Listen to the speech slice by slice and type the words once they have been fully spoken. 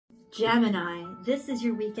Gemini, this is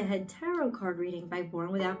your week ahead tarot card reading by Born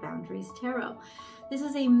Without Boundaries Tarot. This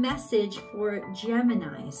is a message for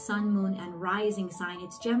Gemini, sun, moon, and rising sign.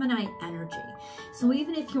 It's Gemini energy. So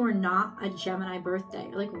even if you're not a Gemini birthday,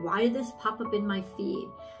 you're like, why did this pop up in my feed?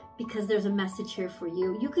 Because there's a message here for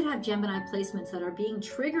you. You could have Gemini placements that are being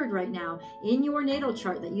triggered right now in your natal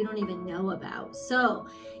chart that you don't even know about. So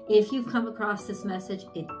if you've come across this message,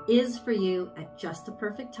 it is for you at just the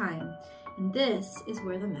perfect time. And this is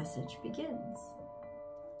where the message begins.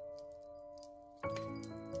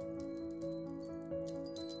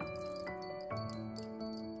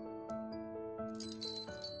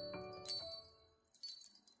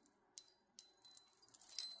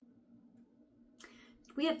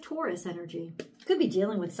 We have Taurus energy. Could be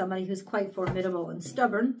dealing with somebody who's quite formidable and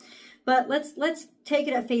stubborn, but let's take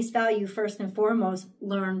it at face value. First and foremost,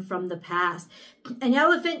 learn from the past. An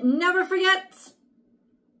elephant never forgets.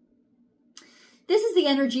 This is the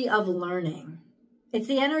energy of learning. It's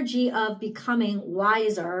the energy of becoming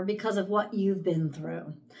wiser because of what you've been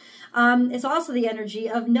through. It's also the energy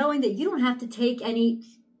of knowing that you don't have to take any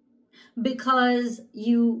because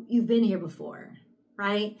you've been here before,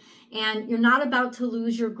 right? And you're not about to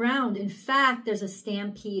lose your ground. In fact, there's a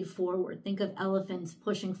stampede forward. Think of elephants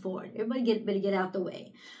pushing forward. Everybody better get out the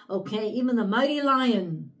way, okay? Even the mighty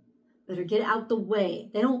lion better get out the way.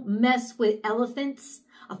 They don't mess with elephants.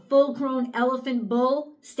 A full-grown elephant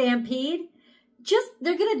bull stampede,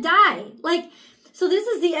 they're gonna die. So this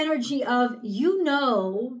is the energy of, you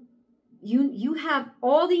have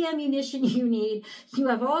all the ammunition you need. You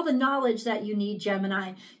have all the knowledge that you need,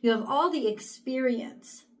 Gemini. You have all the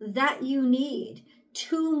experience that you need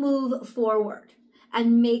to move forward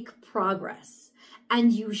and make progress.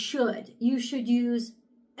 And you should use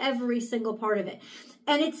every single part of it.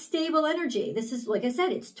 And it's stable energy. This is, like I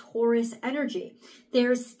said, it's Taurus energy.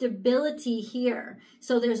 There's stability here.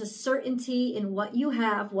 So there's a certainty in what you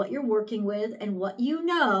have, what you're working with, and what you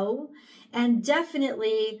know, and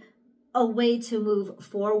definitely a way to move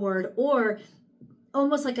forward, or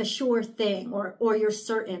almost like a sure thing, or you're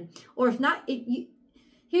certain. Or if not,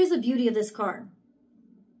 here's the beauty of this card.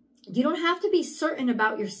 You don't have to be certain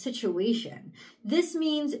about your situation. This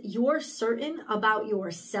means you're certain about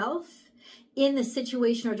yourself in the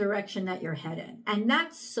situation or direction that you're headed. And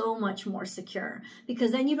that's so much more secure,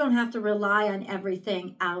 because then you don't have to rely on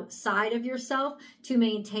everything outside of yourself to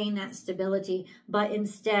maintain that stability, but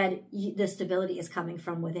instead the stability is coming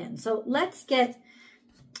from within. So let's get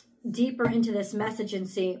deeper into this message and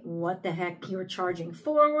see what the heck you're charging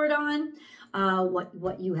forward on,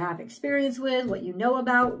 what you have experience with, what you know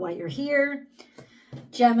about, why you're here.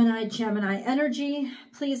 Gemini energy.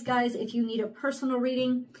 Please, guys, if you need a personal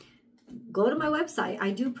reading, go to my website.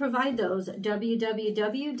 I do provide those,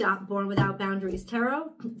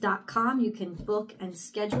 www.bornwithoutboundariestarot.com. You can book and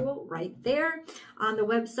schedule right there on the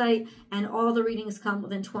website, and all the readings come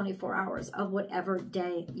within 24 hours of whatever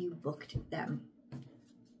day you booked them.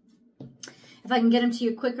 If I can get them to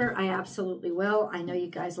you quicker, I absolutely will. I know you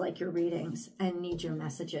guys like your readings and need your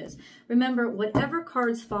messages. Remember, whatever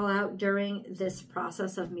cards fall out during this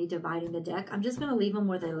process of me dividing the deck, I'm just going to leave them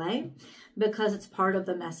where they lay, because it's part of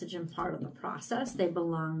the message and part of the process. They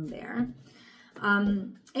belong there.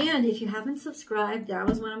 And if you haven't subscribed, that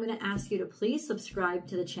was when I'm going to ask you to please subscribe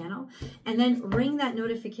to the channel, and then ring that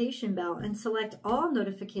notification bell and select all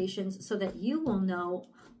notifications so that you will know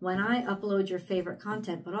when I upload your favorite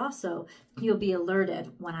content, but also you'll be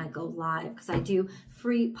alerted when I go live, because I do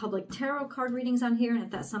free public tarot card readings on here. And if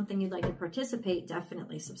that's something you'd like to participate,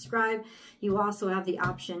 definitely subscribe. You also have the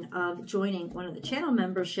option of joining one of the channel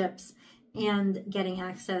memberships and getting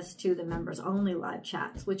access to the members only live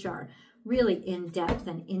chats, which are really in-depth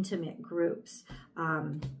and intimate groups,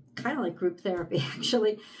 kind of like group therapy,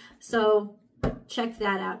 actually. So check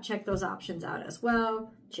that out. Check those options out as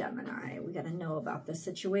well. Gemini, we got to know about this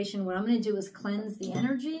situation. What I'm going to do is cleanse the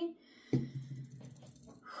energy. You're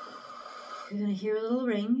going to hear a little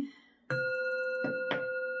ring.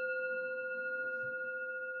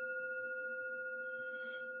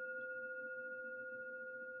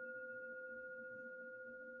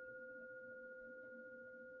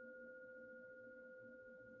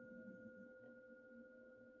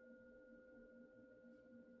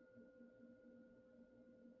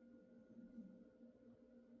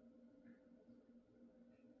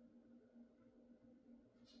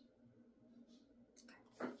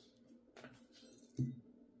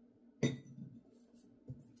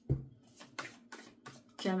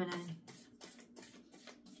 Gemini.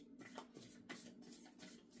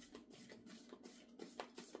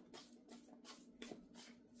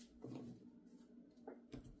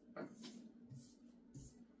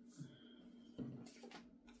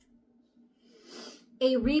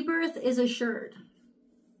 A rebirth is assured.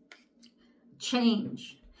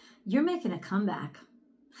 Change. You're making a comeback.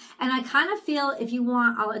 And I kind of feel, if you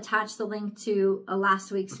want, I'll attach the link to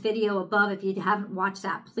last week's video above. If you haven't watched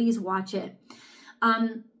that, please watch it.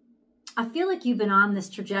 I feel like you've been on this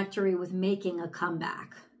trajectory with making a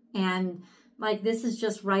comeback. And like, this is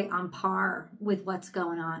just right on par with what's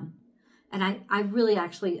going on. And I really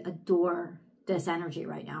actually adore this energy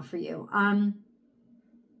right now for you.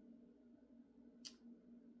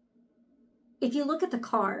 If you look at the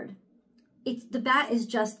card, the bat is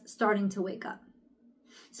just starting to wake up.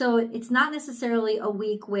 So it's not necessarily a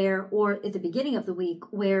week where, or at the beginning of the week,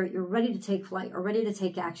 where you're ready to take flight or ready to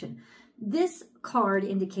take action. This card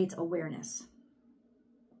indicates awareness.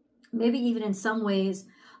 Maybe even in some ways,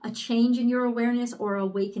 a change in your awareness or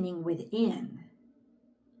awakening within.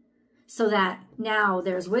 So that now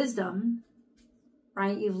there's wisdom,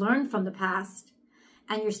 right? You've learned from the past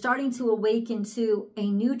and you're starting to awaken to a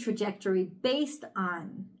new trajectory based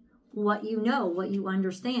on what you know, what you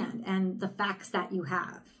understand, and the facts that you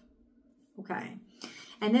have. Okay.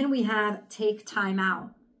 And then we have take time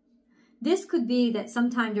out. This could be that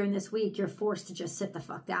sometime during this week, you're forced to just sit the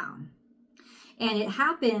fuck down. And it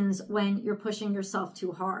happens when you're pushing yourself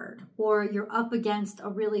too hard, or you're up against a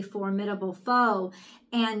really formidable foe.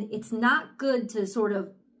 And it's not good to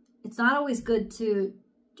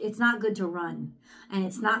it's not good to run, and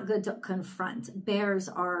it's not good to confront. Bears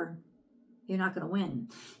are, you're not going to win.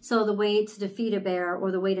 So the way to defeat a bear,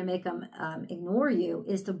 or the way to make them ignore you,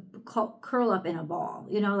 is to curl up in a ball.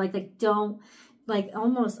 You know, like don't, like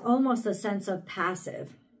almost a sense of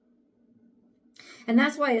passive. And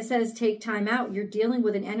that's why it says take time out. You're dealing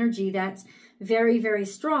with an energy that's very, very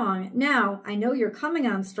strong. Now, I know you're coming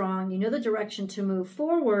on strong. You know the direction to move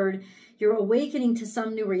forward. You're awakening to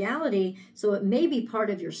some new reality. So it may be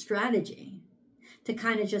part of your strategy to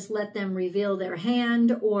kind of just let them reveal their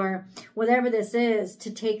hand, or whatever this is,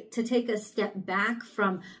 to take a step back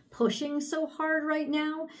from pushing so hard right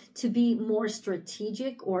now, to be more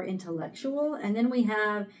strategic or intellectual. And then we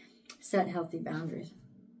have set healthy boundaries.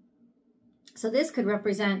 So this could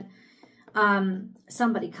represent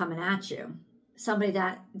somebody coming at you. Somebody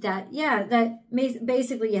that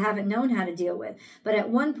basically you haven't known how to deal with. But at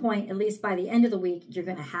one point, at least by the end of the week, you're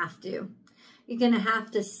going to have to. You're going to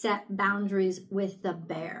have to set boundaries with the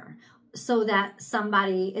bear, so that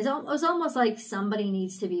somebody is almost like somebody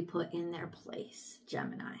needs to be put in their place,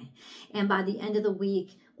 Gemini. And by the end of the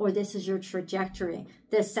week, or this is your trajectory,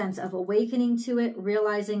 this sense of awakening to it,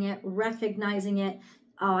 realizing it, recognizing it.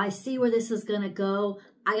 Oh, I see where this is going to go.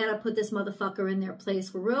 I got to put this motherfucker in their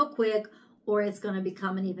place real quick, or it's going to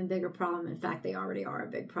become an even bigger problem. In fact, they already are a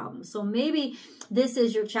big problem. So maybe this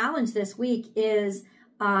is your challenge this week, is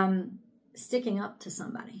sticking up to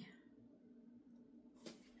somebody.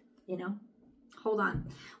 You know, hold on.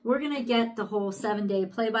 We're going to get the whole 7-day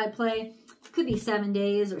play-by-play. It could be 7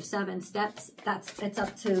 days or 7 steps. It's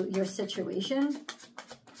up to your situation.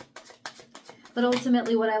 But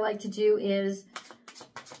ultimately, what I like to do is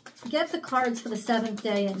get the cards for the 7th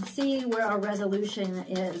day and see where our resolution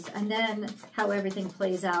is, and then how everything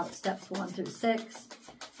plays out, steps 1 through 6.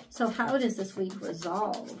 So how does this week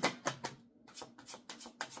resolve?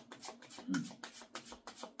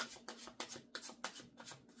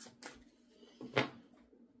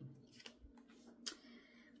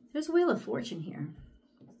 There's a Wheel of Fortune here.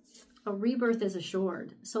 A rebirth is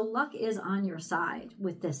assured. So luck is on your side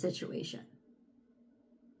with this situation.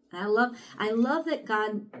 And I love that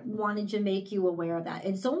God wanted to make you aware of that.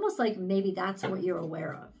 It's almost like maybe that's what you're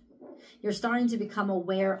aware of. You're starting to become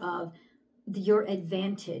aware of your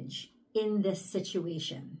advantage in this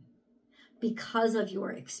situation because of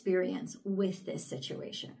your experience with this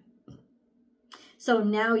situation. So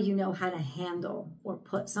now you know how to handle or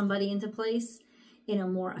put somebody into place in a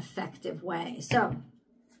more effective way. So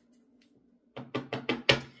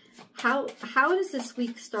how does this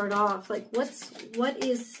week start off? Like what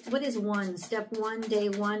is one? Step 1, day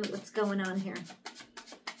 1, what's going on here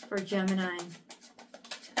for Gemini?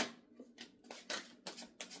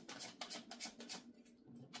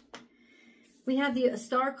 We have the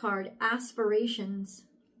star card, aspirations.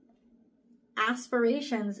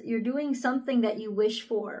 Aspirations, you're doing something that you wish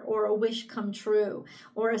for, or a wish come true,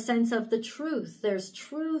 or a sense of the truth. There's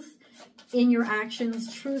truth in your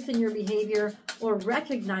actions, truth in your behavior, or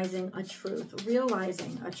recognizing a truth,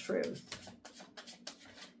 realizing a truth.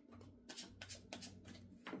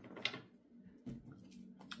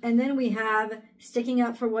 And then we have sticking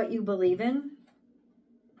up for what you believe in,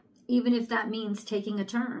 even if that means taking a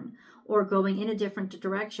turn, or going in a different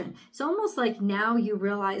direction. It's almost like now you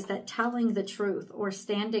realize that telling the truth or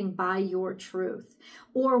standing by your truth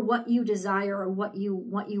or what you desire or what you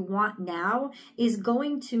want now is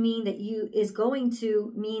going to mean that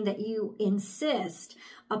you insist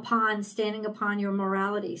upon standing upon your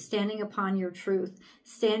morality, standing upon your truth,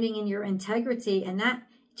 standing in your integrity. And that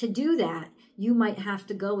to do that, you might have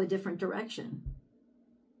to go a different direction.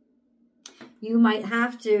 You might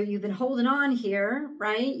have to, you've been holding on here,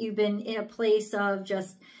 right? You've been in a place of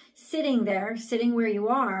just sitting there, sitting where you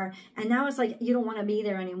are. And now it's like, you don't want to be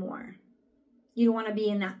there anymore. You don't want to be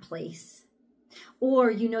in that place.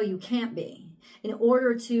 Or you know you can't be. In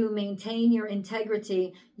order to maintain your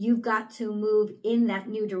integrity, you've got to move in that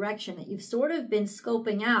new direction that you've sort of been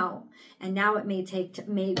scoping out. And now it may take,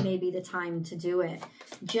 may be the time to do it.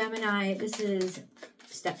 Gemini, this is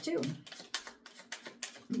step 2.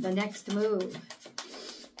 The next move.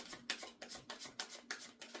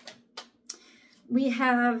 We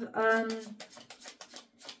have an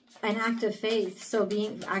act of faith. So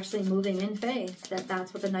actually moving in faith,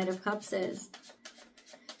 that's what the Knight of Cups is.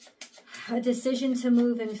 A decision to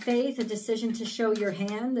move in faith, a decision to show your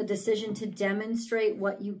hand, a decision to demonstrate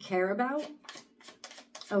what you care about.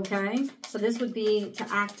 Okay, so this would be to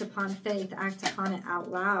act upon faith, act upon it out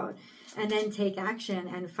loud, and then take action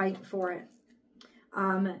and fight for it.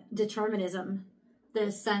 Determinism, the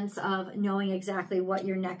sense of knowing exactly what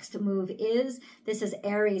your next move is. This is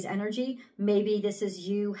Aries energy. Maybe this is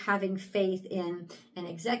you having faith in an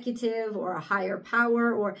executive or a higher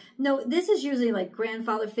power, or no, this is usually like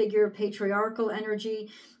grandfather figure, patriarchal energy,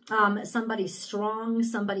 somebody strong,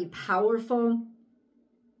 somebody powerful.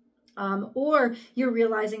 Or you're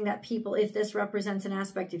realizing that people, if this represents an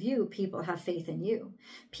aspect of you, people have faith in you.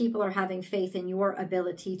 People are having faith in your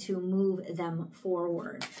ability to move them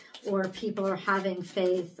forward. Or people are having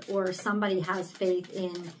faith, or somebody has faith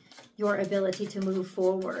in your ability to move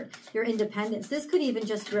forward. Your independence. This could even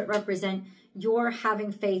just represent your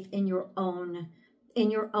having faith in your own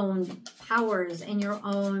powers, in your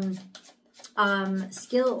own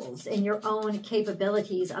skills, in your own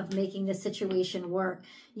capabilities of making the situation work.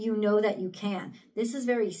 You know that you can. This is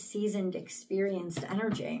very seasoned, experienced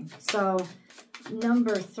energy. So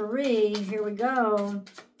number 3, here we go.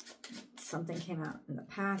 Something came out in the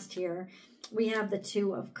past here. We have the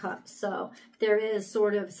 2 of Cups. So there is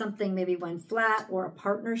sort of something maybe went flat, or a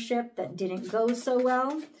partnership that didn't go so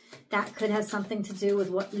well. That could have something to do with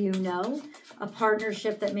what you know. A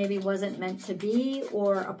partnership that maybe wasn't meant to be,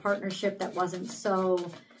 or a partnership that wasn't so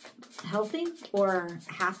healthy or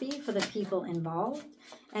happy for the people involved.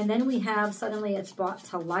 And then we have suddenly it's brought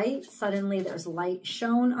to light. Suddenly there's light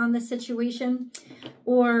shown on the situation.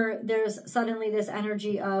 Or there's suddenly this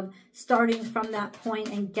energy of starting from that point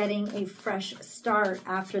and getting a fresh start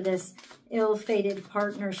after this ill-fated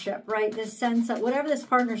partnership, right? This sense of whatever this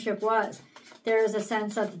partnership was, there's a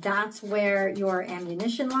sense of that's where your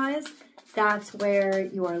ammunition lies. That's where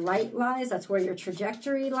your light lies. That's where your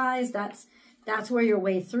trajectory lies. That's where your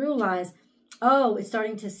way through lies. Oh, it's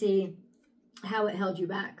starting to see how it held you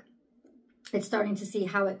back. It's starting to see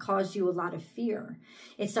how it caused you a lot of fear.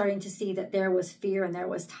 It's starting to see that there was fear and there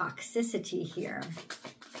was toxicity here.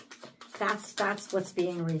 That's what's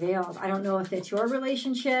being revealed. I don't know if it's your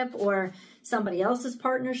relationship or somebody else's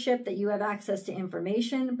partnership that you have access to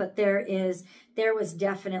information, but there was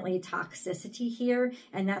definitely toxicity here,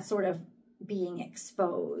 and that's sort of being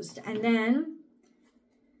exposed. And then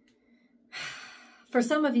for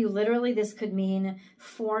some of you, literally, this could mean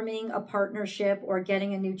forming a partnership or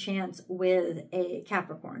getting a new chance with a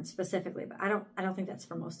Capricorn specifically. But I don't think that's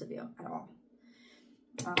for most of you at all.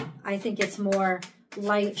 I think it's more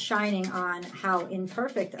light shining on how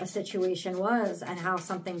imperfect a situation was and how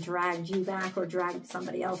something dragged you back or dragged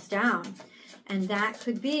somebody else down. And that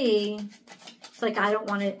could be, it's like, I don't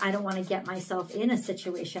want to get myself in a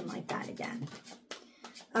situation like that again.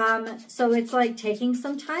 So it's like taking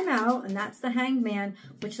some time out, and that's the Hanged Man,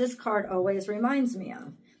 which this card always reminds me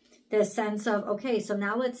of. This sense of, okay, so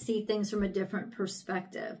now let's see things from a different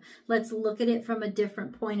perspective. Let's look at it from a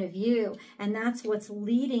different point of view. And that's what's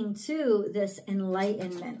leading to this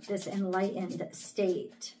enlightenment, this enlightened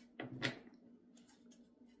state.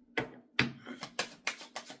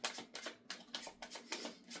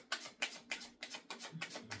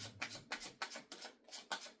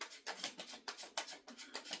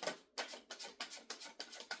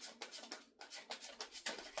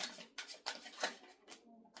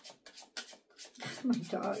 My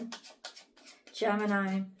dog.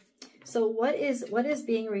 Gemini. So what is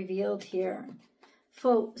being revealed here?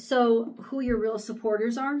 So who your real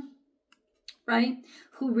supporters are, right?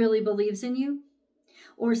 Who really believes in you,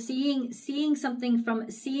 or seeing something from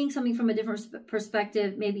a different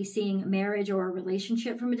perspective, maybe seeing marriage or a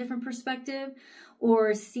relationship from a different perspective,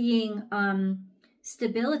 or seeing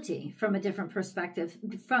stability from a different perspective,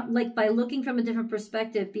 like by looking from a different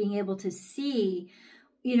perspective, being able to see,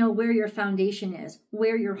 you know, where your foundation is,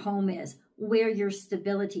 where your home is, where your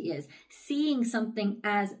stability is, seeing something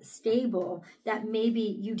as stable that maybe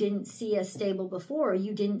you didn't see as stable before.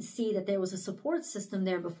 You didn't see that there was a support system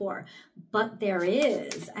there before, but there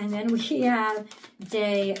is. And then we have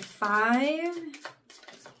day 5.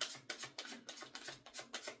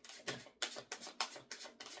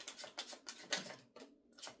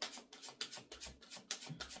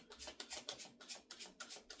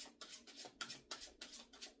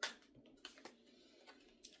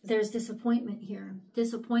 There's disappointment here.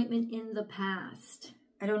 Disappointment in the past.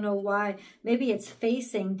 I don't know why. Maybe it's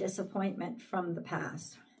facing disappointment from the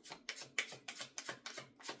past.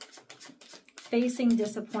 Facing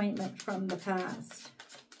disappointment from the past.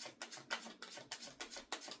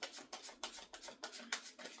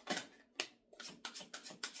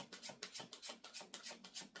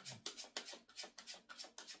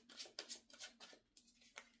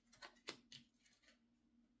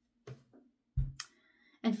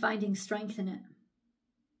 And finding strength in it.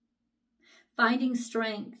 Finding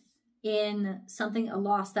strength in something, a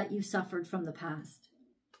loss that you suffered from the past.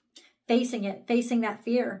 Facing it, facing that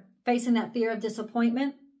fear of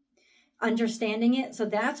disappointment, understanding it. So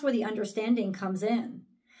that's where the understanding comes in.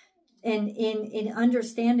 And in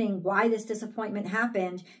understanding why this disappointment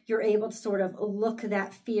happened, you're able to sort of look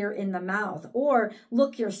that fear in the mouth, or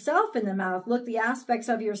look yourself in the mouth, look the aspects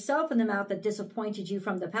of yourself in the mouth that disappointed you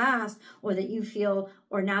from the past, or that you feel,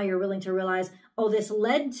 or now you're willing to realize, oh, this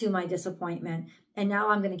led to my disappointment, and now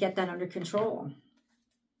I'm going to get that under control.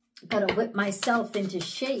 Got to whip myself into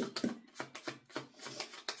shape.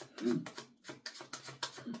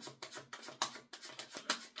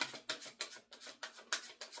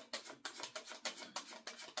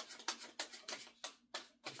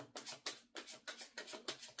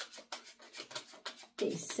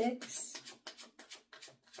 Day 6.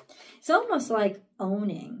 It's almost like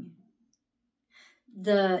owning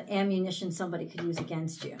the ammunition somebody could use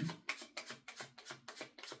against you.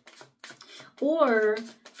 Or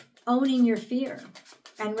owning your fear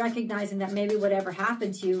and recognizing that maybe whatever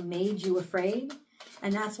happened to you made you afraid.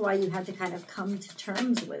 And that's why you had to kind of come to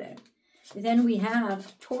terms with it. Then we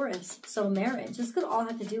have Taurus, so marriage. This could all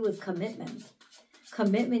have to do with commitment.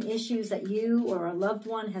 Commitment issues that you or a loved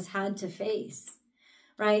one has had to face.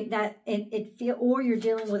 Right, that or you're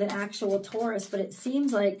dealing with an actual Taurus, but it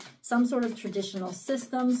seems like some sort of traditional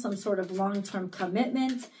system, some sort of long-term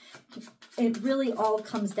commitment. It really all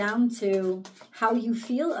comes down to how you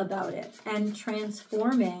feel about it and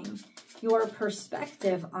transforming your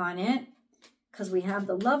perspective on it. Because we have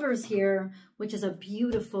the Lovers here, which is a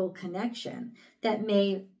beautiful connection that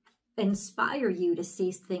may inspire you to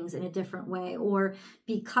see things in a different way, or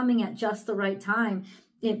be coming at just the right time.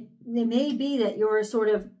 It may be that you're sort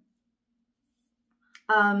of,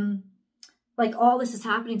 like all this is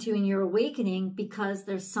happening to you and you're awakening because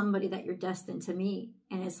there's somebody that you're destined to meet.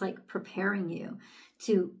 And it's like preparing you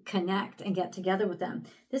to connect and get together with them.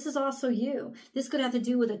 This is also you. This could have to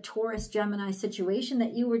do with a Taurus Gemini situation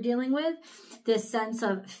that you were dealing with. This sense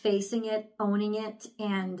of facing it, owning it,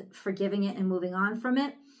 and forgiving it and moving on from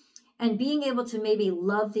it. And being able to maybe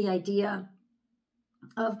love the idea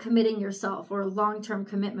of committing yourself, or a long-term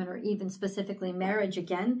commitment, or even specifically marriage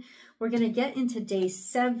again. We're going to get into day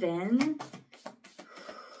 7.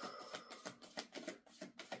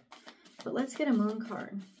 But let's get a moon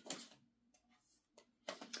card.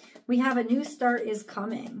 We have a new start is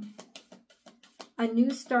coming. A new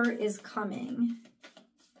start is coming.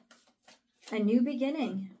 A new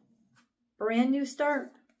beginning. Brand new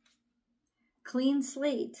start. Clean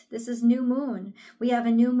slate. This is new moon. We have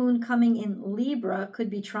a new moon coming in Libra, could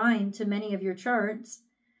be trine to many of your charts.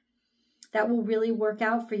 That will really work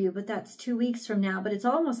out for you, but that's 2 weeks from now. But it's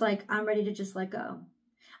almost like I'm ready to just let go.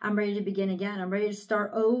 I'm ready to begin again. I'm ready to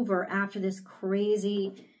start over after this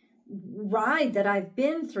crazy ride that I've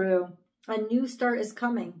been through. A new start is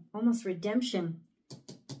coming. Almost redemption.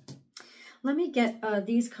 Let me get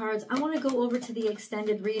these cards. I want to go over to the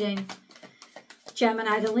extended reading.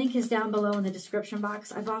 Gemini, the link is down below in the description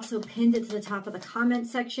box. I've also pinned it to the top of the comment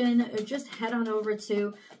section. Or just head on over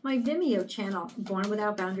to my Vimeo channel, Born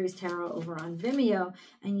Without Boundaries Tarot, over on Vimeo,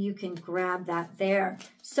 and you can grab that there.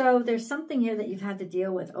 So there's something here that you've had to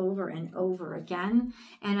deal with over and over again,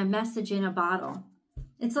 and a message in a bottle.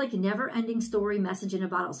 It's like a never-ending story, message in a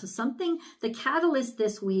bottle. So something, the catalyst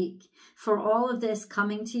this week for all of this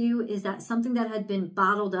coming to you is that something that had been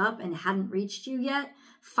bottled up and hadn't reached you yet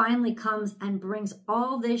finally comes and brings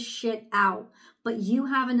all this shit out. But you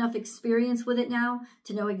have enough experience with it now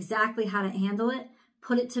to know exactly how to handle it,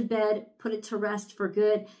 put it to bed, put it to rest for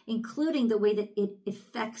good, including the way that it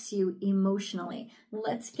affects you emotionally.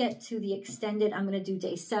 Let's get to the extended. I'm going to do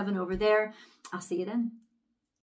day 7 over there. I'll see you then.